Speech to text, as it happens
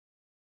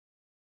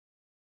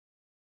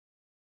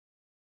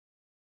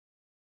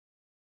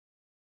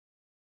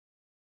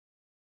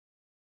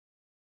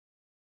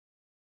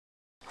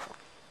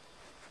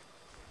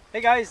Hey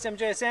guys,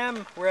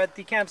 MJSM. We're at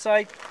the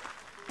campsite.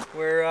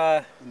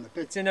 We're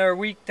it's in our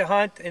week to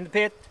hunt in the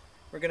pit.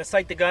 We're gonna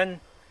sight the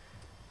gun.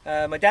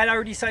 My dad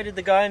already sighted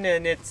the gun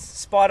and it's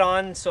spot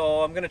on,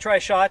 so I'm gonna try a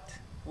shot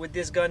with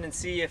this gun and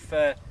see if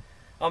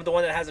I'm the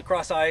one that has the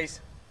cross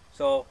eyes.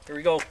 So here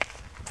we go.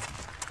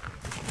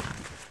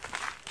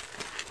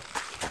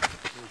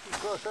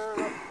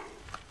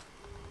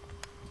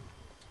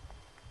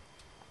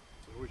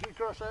 Vous voyez le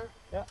crosshair?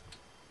 Yeah.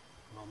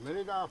 On met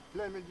les dans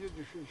plein milieu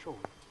du chaud.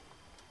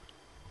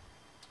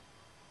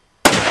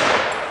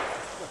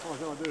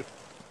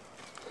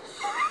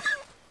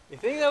 You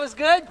think that was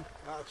good?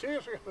 Ah,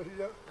 tire,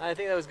 celui-là. I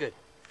think that was good.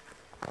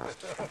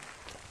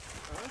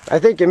 I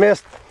think you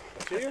missed.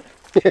 Tire?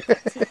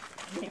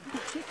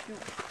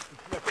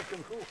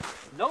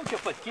 Non, qu'il n'y a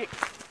pas de kick.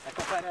 À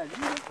comparer à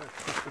lui, là.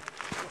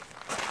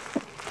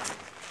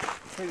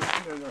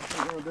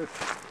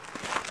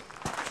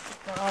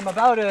 I'm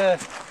about a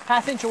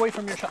half inch away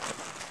from your shot.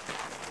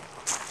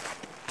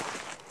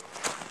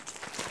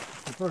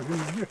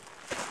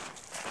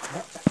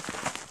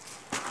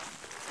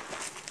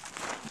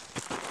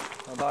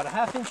 About a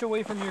half inch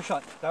away from your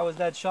shot. That was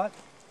that shot.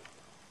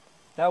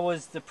 That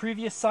was the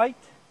previous sight.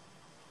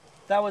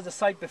 That was the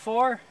sight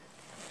before.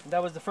 And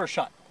that was the first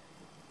shot.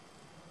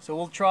 So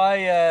we'll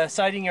try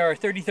sighting our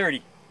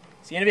 30-30.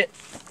 See you in a bit.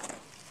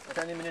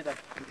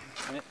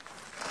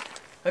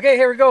 Okay,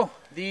 here we go.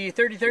 The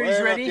 30-30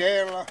 is ready.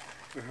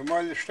 Je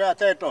m'en jeter la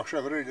tête au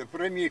chevreuil. Le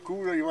premier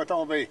coup, là, il va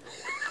tomber.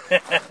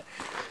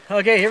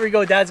 Okay, here we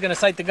go. Dad's gonna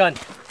sight the gun.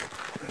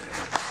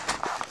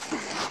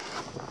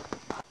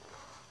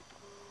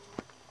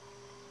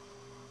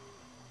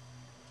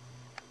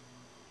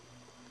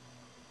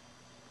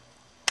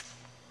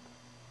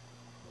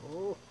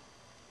 Oh,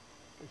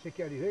 c'est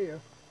qui est arrivé, hein?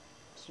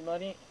 Absolument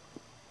rien.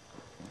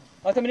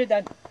 Attends une minute,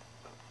 Dad.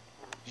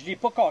 Je l'ai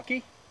pas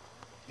cocké.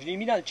 Je l'ai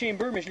mis dans le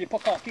chamber, mais je l'ai pas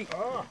cocké.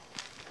 Ah!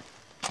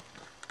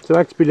 C'est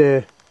vrai que tu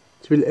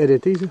peux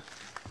l'éditer, ça?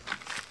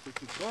 C'est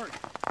correct.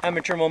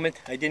 Amateur moment.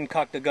 I didn't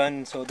cock the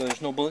gun, so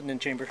there's no bullet in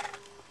the chamber.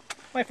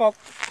 My fault.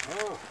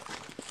 Ah!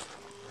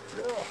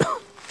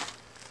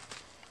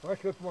 Ouais,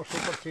 je vais te montrer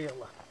pas de tir,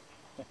 là.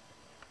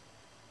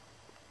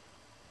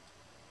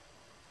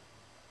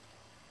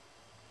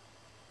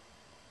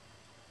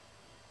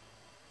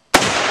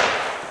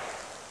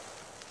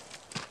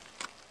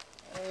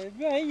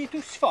 Ben, il est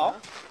aussi fort.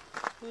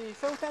 Il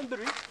fait autant de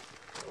bruit.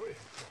 Oui.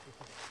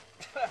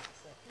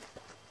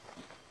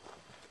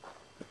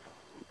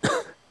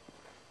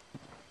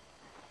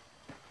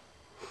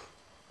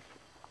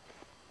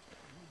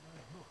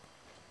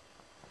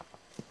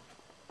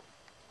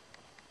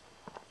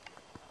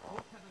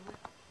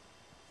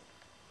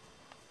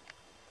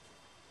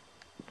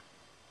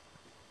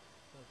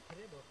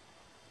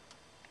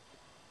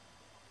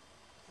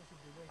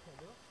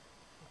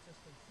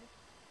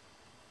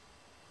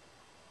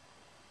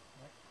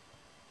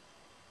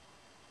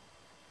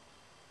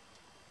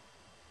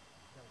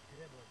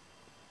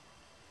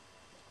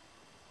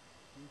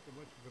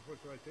 Comment tu peux pas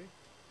s'arrêter?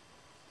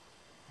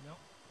 Non.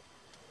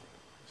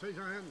 Essaye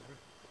en hand.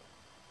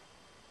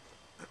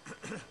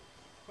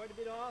 Quite a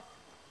bit off.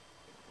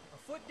 A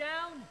foot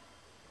down.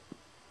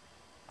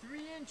 3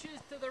 inches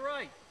to the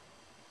right.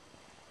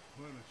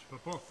 Ouais, mais tu peux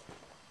pas.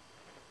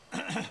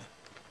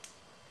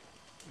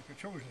 C'est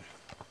quelque chose.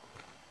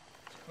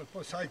 Tu peux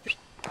pas s'arrêter.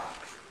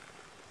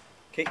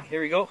 Okay,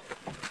 here we go.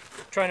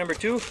 Try number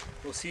 2.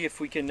 We'll see if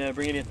we can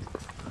bring it in.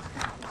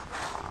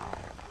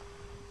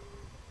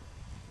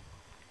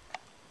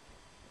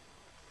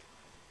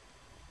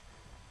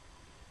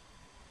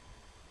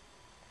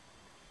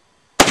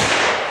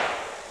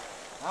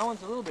 That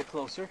one's a little bit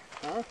closer.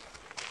 Hein?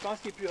 Je pense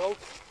qu'il est plus haut.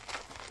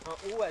 En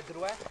haut à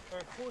droite,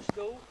 un pouce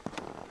d'eau.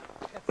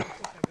 4-5 à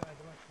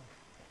droite.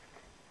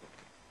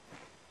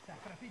 Ça a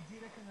frappé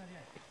direct en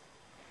arrière.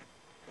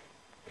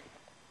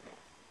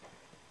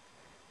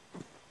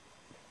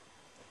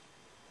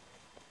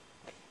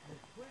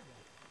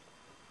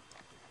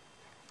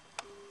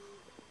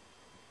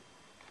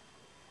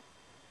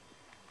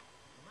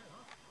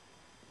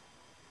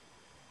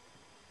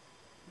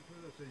 Tu peux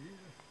l'essayer, là.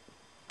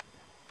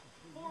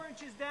 4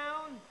 inches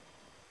down,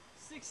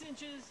 6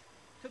 inches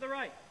to the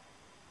right.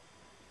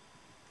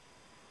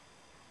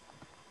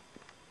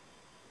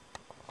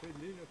 Essaye de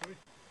lire, là, toi.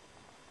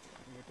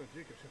 On va te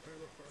dire que c'est faire,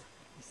 là, faire.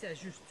 Il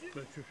s'ajuste-tu?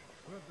 Ben, tu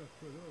frappes dans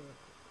ce cas-là,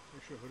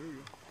 les chevreux,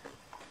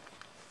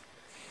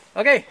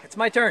 là. Okay, it's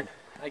my turn.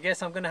 I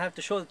guess I'm gonna have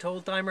to show the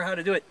old timer how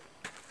to do it.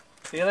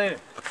 See you later.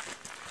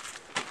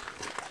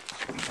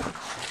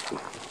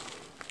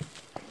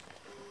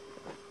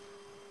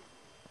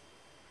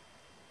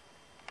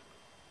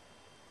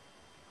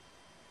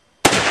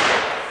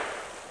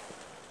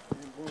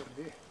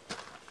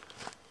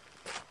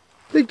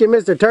 I think you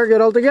missed the target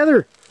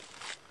altogether.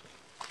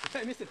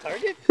 I missed the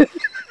target?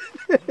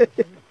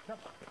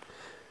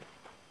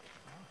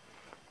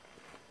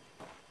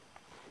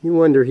 You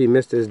wonder he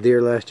missed his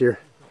deer last year.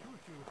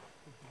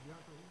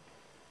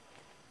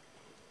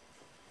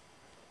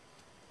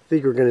 I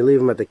think we're going to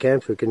leave him at the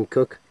camp so he can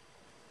cook.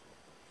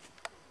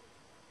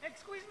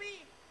 Excuse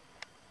me.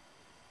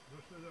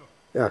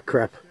 Ah,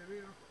 crap.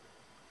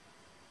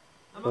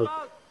 I'm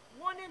about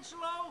 1 inch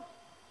low.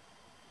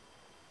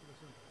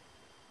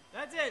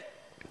 That's it.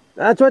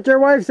 That's what your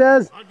wife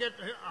says. I'll get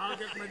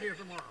my deer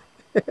tomorrow.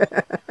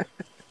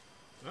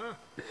 Huh?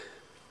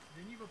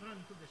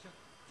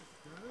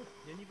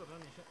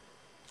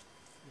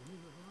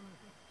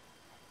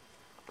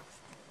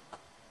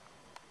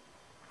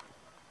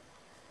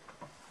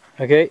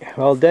 Okay,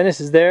 well Dennis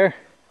is there.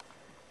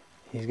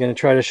 He's gonna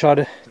try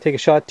to take a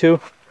shot too.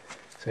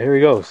 So here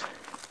he goes.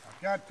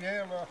 Regarde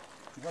Pierre là,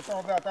 il va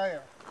tomber à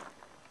terre.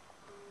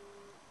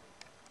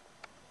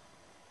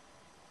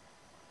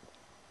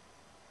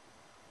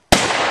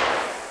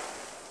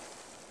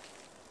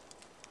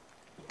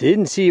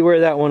 Didn't see where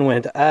that one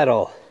went at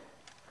all.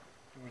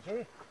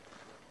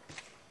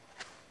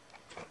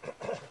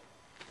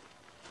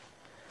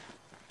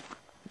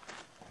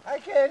 I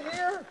can't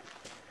hear.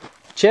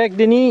 Check,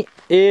 Denis.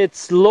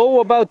 It's low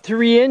about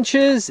 3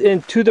 inches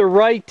and to the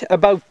right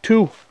about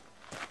 2.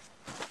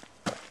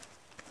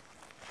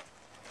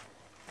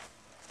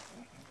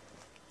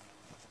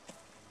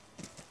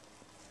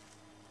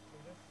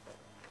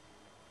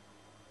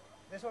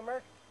 This one,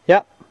 Mark?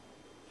 Yeah.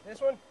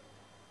 This one?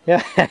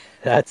 Yeah,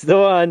 that's the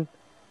one.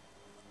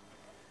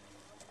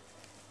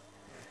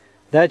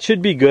 That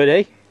should be good,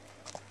 eh?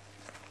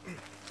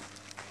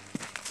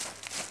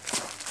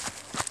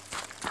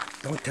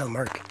 Don't tell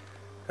Mark.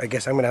 I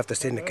guess I'm gonna have to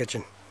stay in the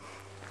kitchen.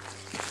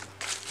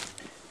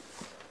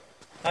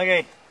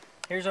 Okay,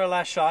 here's our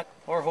last shot,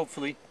 or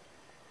hopefully.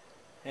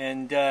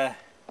 And Trying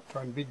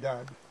to beat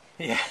Dad.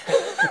 yeah,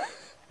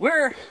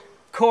 we're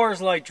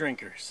Coors Light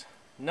drinkers.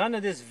 None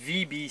of this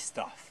VB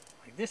stuff.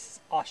 Like this is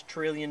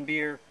Australian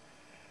beer.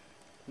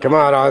 Come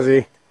on,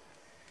 Ozzy.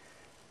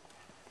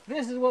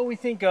 This is what we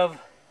think of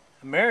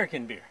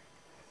American beer.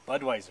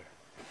 Budweiser.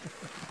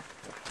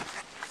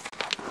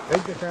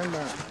 Take the time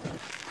back.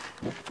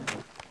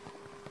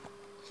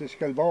 C'est ce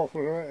que le bord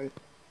ferait.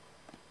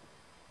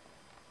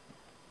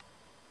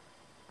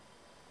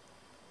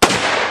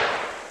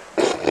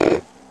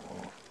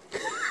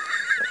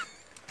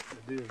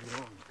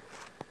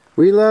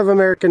 We love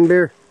American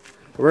beer.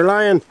 We're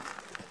lying.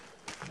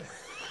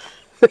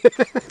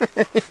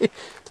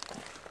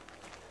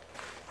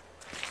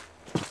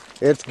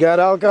 It's got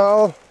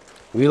alcohol.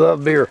 We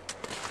love beer.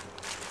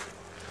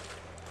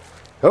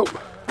 Oh.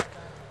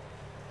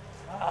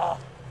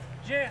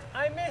 Jim,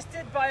 I missed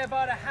it by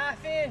about a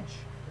 ½ inch.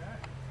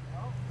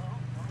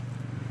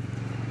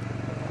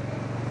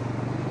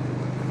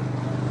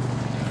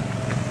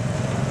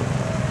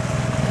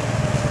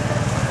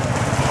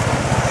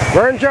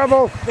 We're in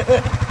trouble.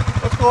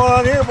 What's going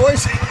on here,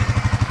 boys?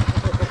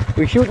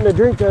 We're shooting a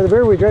drink out of the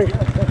beer we drank.